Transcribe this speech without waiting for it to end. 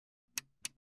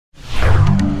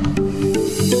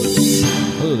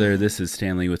there, this is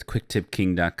Stanley with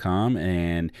QuickTipKing.com,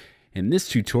 and in this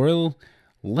tutorial,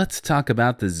 let's talk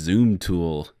about the zoom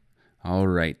tool. All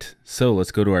right, so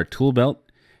let's go to our tool belt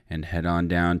and head on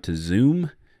down to zoom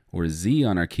or Z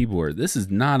on our keyboard. This is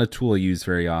not a tool I use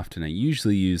very often. I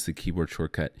usually use the keyboard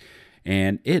shortcut,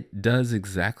 and it does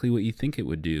exactly what you think it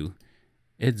would do.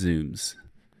 It zooms,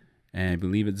 and I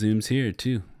believe it zooms here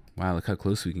too. Wow, look how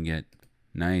close we can get.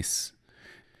 Nice.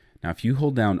 Now, if you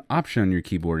hold down Option on your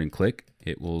keyboard and click,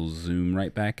 it will zoom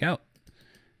right back out.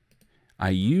 I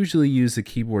usually use the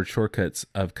keyboard shortcuts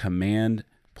of Command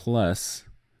plus,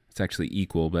 it's actually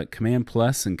equal, but Command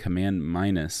plus and Command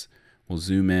minus will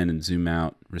zoom in and zoom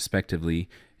out respectively,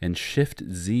 and Shift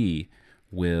Z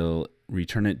will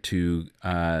return it to,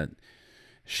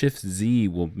 Shift Z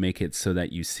will make it so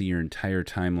that you see your entire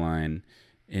timeline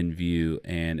in view,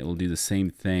 and it will do the same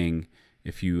thing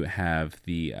if you have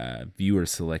the viewer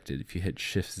selected. If you hit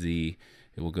Shift Z,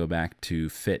 it will go back to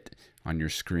fit on your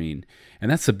screen. And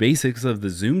that's the basics of the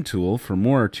zoom tool. For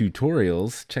more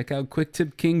tutorials, check out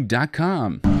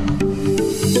QuickTipKing.com.